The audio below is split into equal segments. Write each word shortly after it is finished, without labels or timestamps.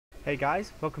Hey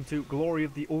guys, welcome to Glory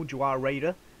of the Ulduar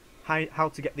Raider. How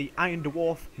to get the Iron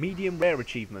Dwarf medium rare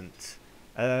achievement.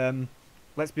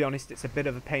 Let's be honest, it's a bit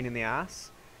of a pain in the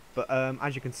ass, but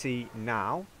as you can see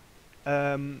now,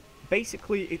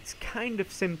 basically it's kind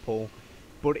of simple,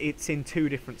 but it's in two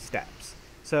different steps.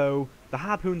 So the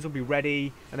harpoons will be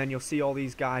ready, and then you'll see all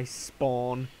these guys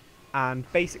spawn,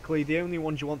 and basically the only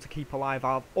ones you want to keep alive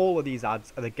out of all of these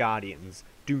ads are the Guardians.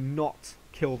 Do not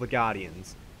kill the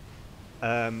Guardians.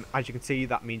 As you can see,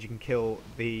 that means you can kill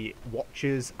the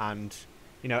Watchers and,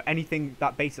 you know, anything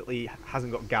that basically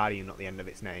hasn't got Guardian at the end of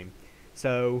its name.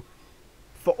 So,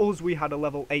 for us, we had a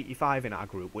level 85 in our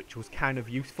group, which was kind of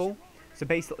useful. So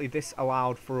basically, this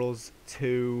allowed for us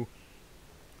to...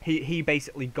 He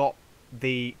basically got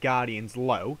the Guardians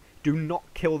low. Do not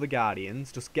kill the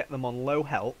Guardians, just get them on low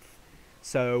health.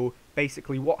 So,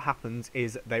 basically, what happens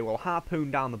is they will harpoon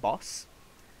down the boss,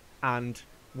 and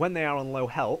when they are on low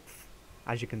health,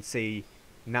 as you can see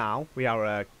now, we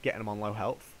are getting them on low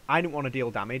health. I didn't want to deal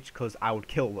damage because I would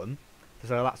kill them,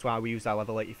 so that's why we used our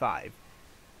level 85.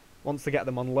 Once they get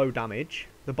them on low damage,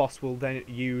 the boss will then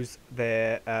use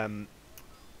their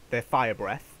fire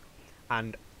breath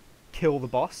and kill the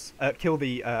boss, kill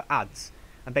the ads,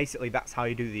 and basically that's how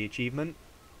you do the achievement.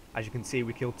 As you can see,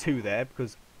 we killed 2 there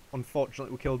because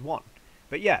unfortunately we killed 1.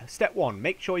 But yeah, step 1,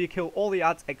 make sure you kill all the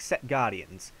ads except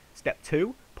Guardians. Step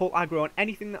 2, pull aggro on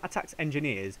anything that attacks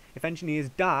engineers. If engineers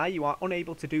die, you are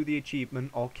unable to do the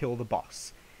achievement or kill the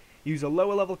boss. Use a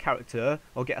lower level character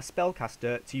or get a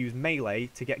spellcaster to use melee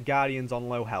to get Guardians on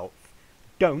low health.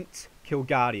 Don't kill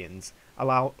Guardians.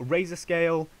 Allow Razor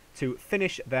Scale to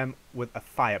finish them with a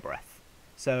fire breath.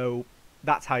 So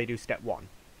that's how you do step 1.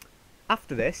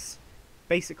 After this,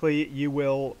 basically you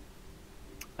will,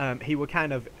 he will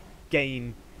kind of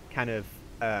gain kind of,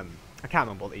 I can't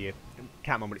remember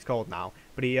what it's called now,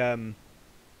 but he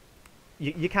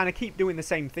you kind of keep doing the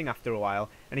same thing after a while,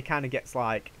 and he kind of gets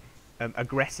like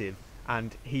aggressive,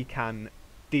 and he can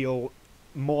deal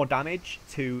more damage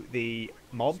to the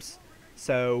mobs.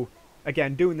 So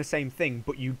again, doing the same thing,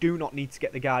 but you do not need to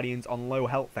get the Guardians on low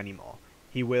health anymore.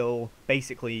 He will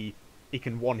basically, he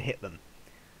can one-hit them.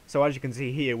 So as you can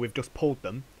see here, we've just pulled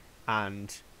them,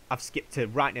 and I've skipped to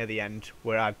right near the end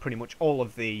where I had pretty much all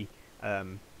of the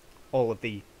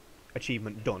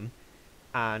achievement done,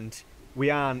 and we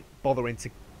aren't bothering to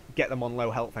get them on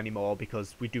low health anymore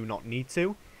because we do not need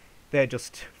to. They're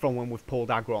just from when we've pulled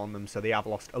aggro on them, so they have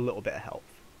lost a little bit of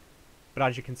health. But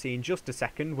as you can see in just a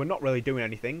second, we're not really doing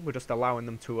anything, we're just allowing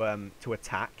them to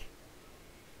attack.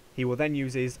 He will then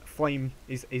use his flame,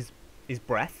 his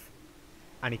breath,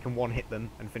 and he can one-hit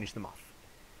them and finish them off.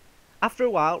 After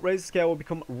a while, Razor Scale will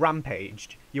become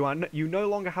rampaged. You no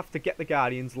longer have to get the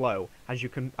Guardians low, as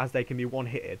they can be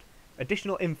one-hitted.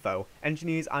 Additional info: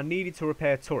 engineers are needed to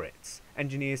repair turrets.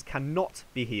 Engineers cannot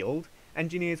be healed.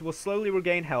 Engineers will slowly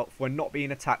regain health when not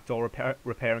being attacked or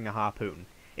repairing a harpoon.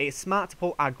 It is smart to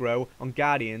pull aggro on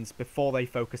Guardians before they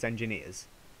focus engineers.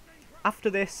 After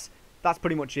this, that's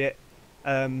pretty much it.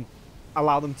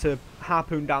 Allow them to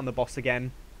harpoon down the boss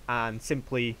again and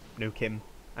simply nuke him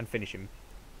and finish him.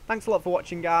 Thanks a lot for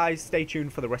watching, guys. Stay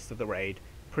tuned for the rest of the raid.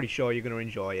 Pretty sure you're going to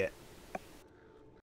enjoy it.